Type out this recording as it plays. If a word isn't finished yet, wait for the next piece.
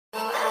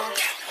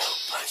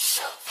My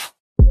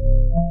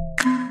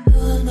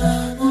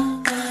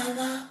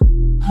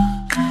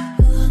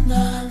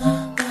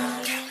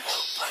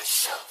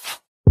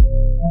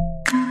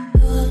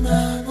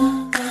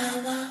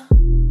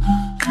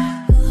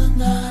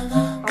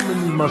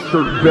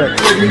shirt back.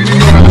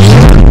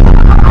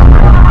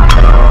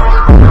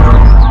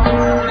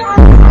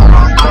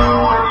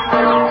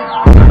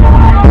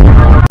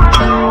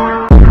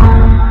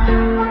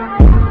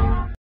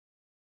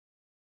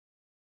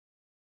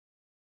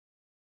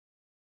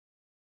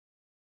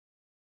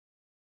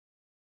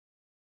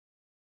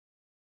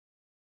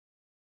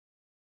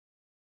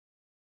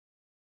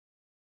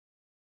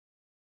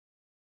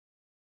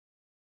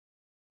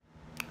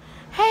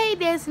 Hey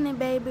Destiny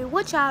baby,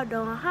 what y'all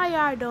doing? How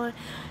y'all doing?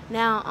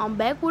 Now I'm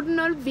back with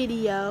another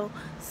video.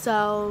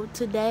 So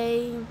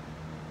today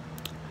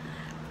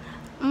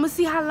I'm gonna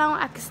see how long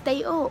I can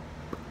stay up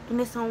in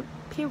this on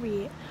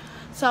period.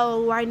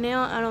 So right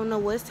now I don't know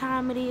what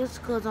time it is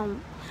cause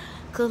I'm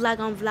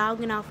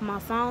vlogging off my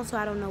phone, so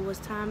I don't know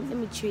what time. Let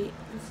me check.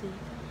 Let's see.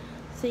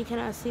 See, can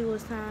I see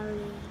what time it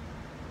is?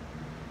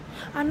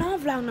 I know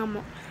I'm vlogging on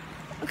my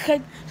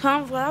okay, so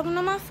I'm vlogging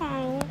on my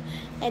phone,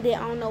 and then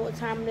I don't know what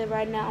time it is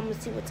right now. I'm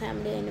gonna see what time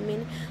it is in a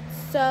minute.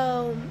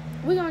 So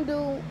we're gonna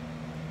do.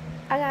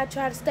 I gotta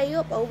try to stay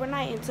up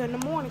overnight until the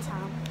morning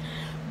time.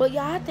 But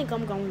y'all, I think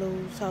I'm gonna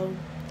lose. So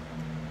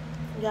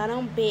y'all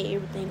don't bet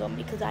everything on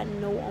me because I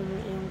know I'm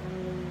gonna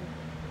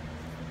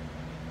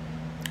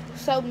lose.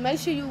 So make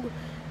sure you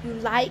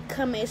like,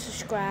 comment, and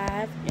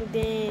subscribe, and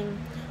then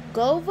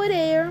go over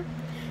there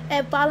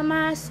and follow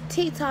my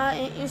TikTok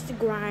and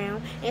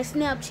Instagram and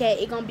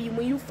Snapchat. It's gonna be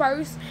when you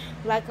first,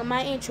 like on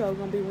my intro, it's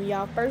gonna be when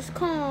y'all first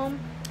come,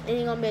 and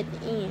it's gonna be at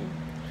the end.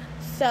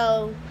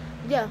 So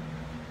yeah,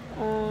 I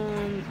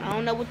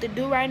don't know what to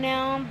do right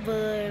now,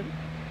 but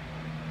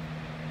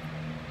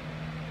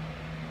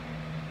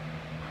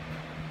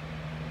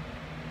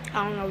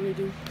I don't know what to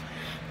do,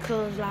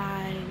 cause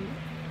like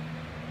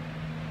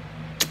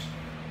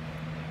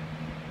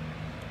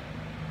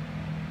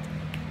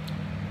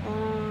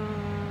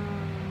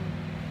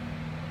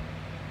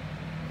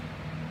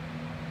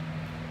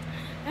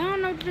I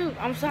don't know what to do.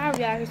 I'm sorry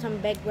y'all hear some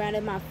background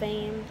in my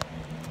fan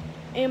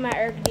and my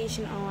air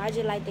conditioner on. I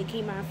just like to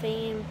keep my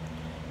fan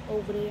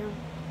over there.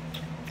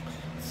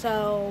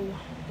 So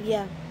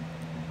yeah,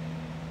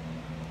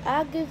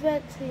 I'll get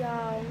back to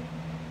y'all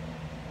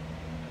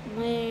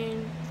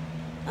when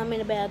I'm in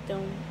the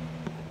bathroom.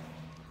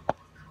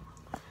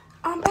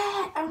 I'm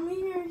back. I'm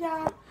here,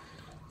 y'all.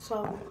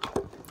 So,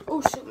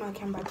 oh shoot, my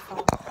camera about to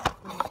fall.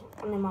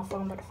 I'm in my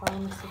phone about to fall.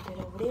 Let me sit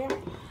that over there.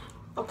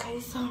 Okay,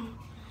 so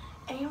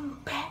I am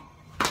back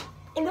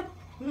in the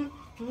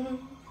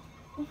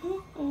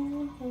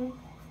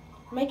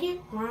make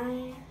it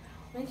rain.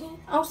 Make it.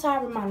 I'm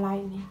sorry, my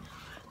lightning.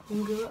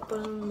 I'm good, but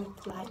I'm gonna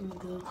make the lightning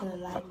good because the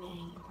lightning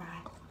ain't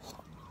right.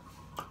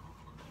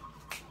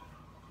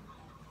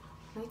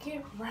 Make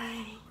it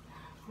rain.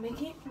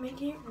 Make it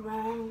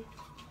rain.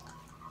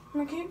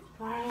 Make it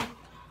rain.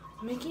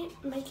 Make it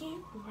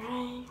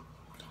rain.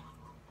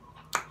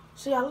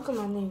 So y'all look at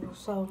my nails.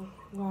 So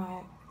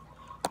right,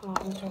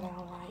 let me turn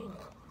down light.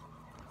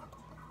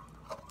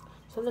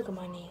 So look at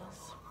my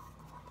nails.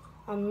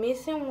 I'm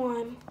missing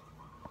one.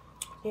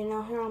 Then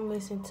out here I'm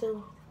missing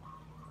two.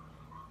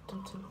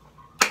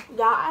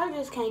 Y'all, I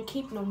just can't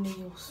keep no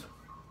nails.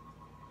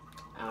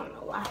 I don't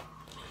know why.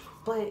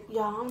 But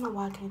y'all, I don't know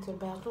why I came to the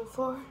bathroom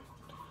for.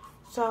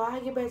 So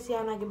I get back to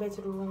y'all and I get back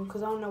to the room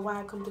because I don't know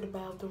why I come to the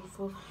bathroom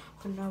for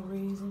no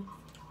reason.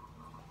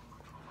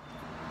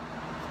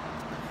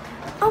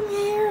 I'm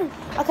here.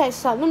 Okay,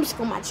 so let me just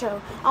go my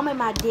chair. I'm at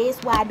my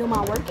desk where I do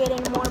my work at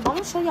in the morning. But I'm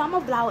gonna show y'all. I'm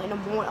gonna vlog in the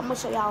morning. I'm gonna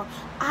show y'all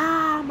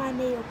my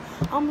nail.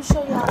 I'm gonna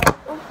show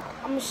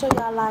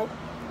y'all like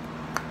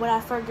what I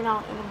first get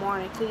on in the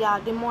morning. Cause y'all,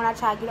 the morning I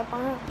try to get up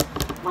on her,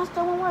 my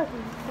stuff wasn't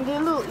working. And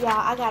then look, y'all,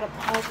 I got a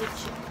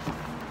package.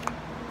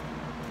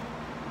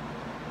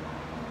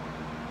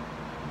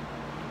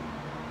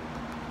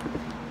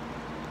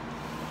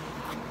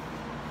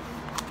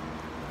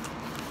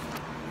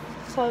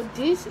 So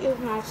this is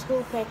my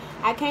school pay.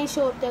 I can't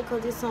show up there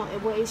because it's on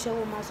what it show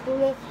with my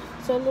school at.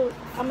 So look,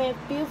 I'm at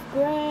 5th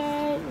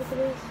grade. Look at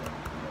this.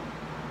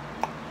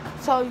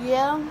 So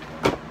yeah,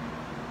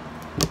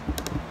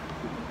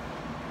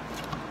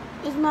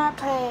 it's my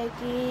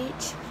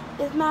package.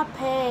 It's my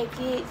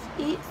package.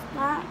 It's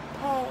my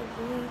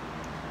package.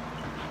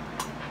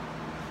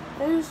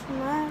 It's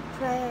my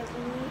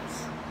package.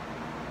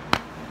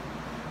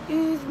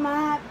 It's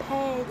my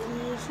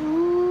package.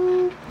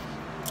 Ooh.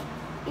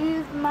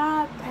 Is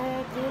my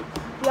package.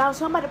 Y'all,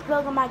 somebody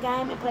plug on my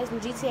game and play some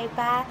GTA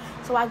 5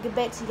 so I get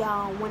back to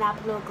y'all when I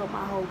plug up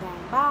my whole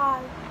game.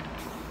 Bye.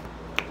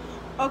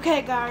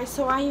 Okay, guys,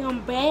 so I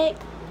am back.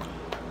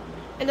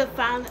 And then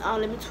finally, oh,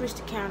 let me twist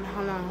the camera.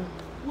 Hold on.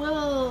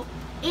 Well,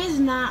 it's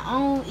not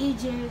on. It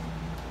just,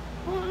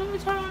 well, let me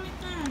turn on the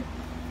thing.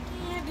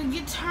 It had to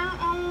get turned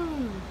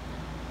on.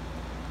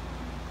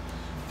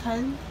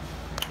 Okay.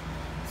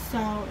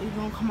 So, it's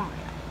gonna come on,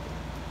 y'all.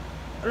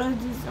 I'm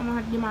gonna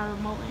have to get my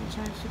remote and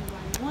change to the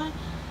right one.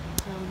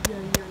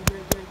 Yeah.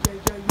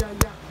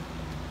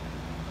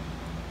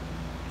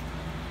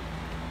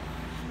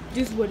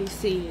 This is what he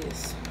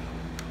says.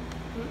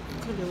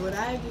 Cause of what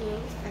I get,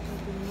 I can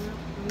do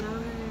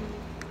nothing.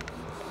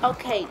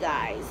 Okay,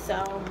 guys,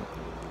 so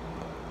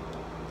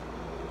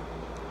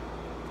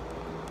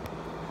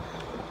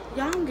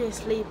y'all I'm getting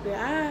sleepy.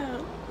 I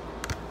don't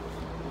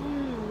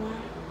know why.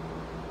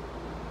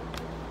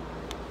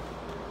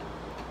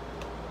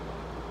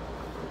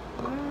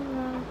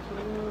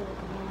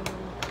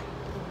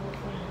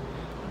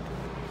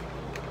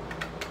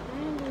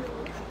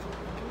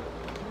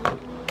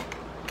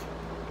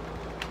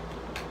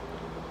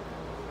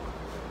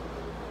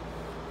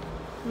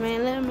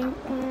 Man, let me. I'm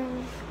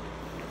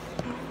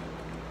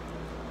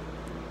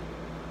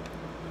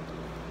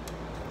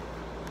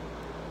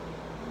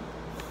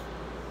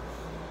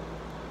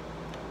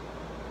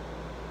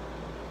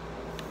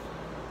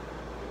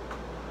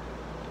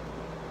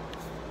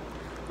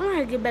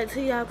gonna get back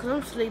to y'all because I'm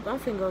asleep. I'm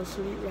finna go to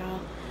sleep,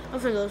 y'all. I'm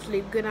finna go to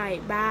sleep. Good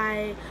night.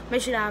 Bye.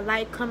 Make sure y'all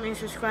like, comment, and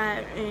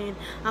subscribe. And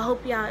I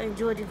hope y'all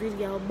enjoyed the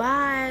video.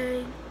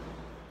 Bye.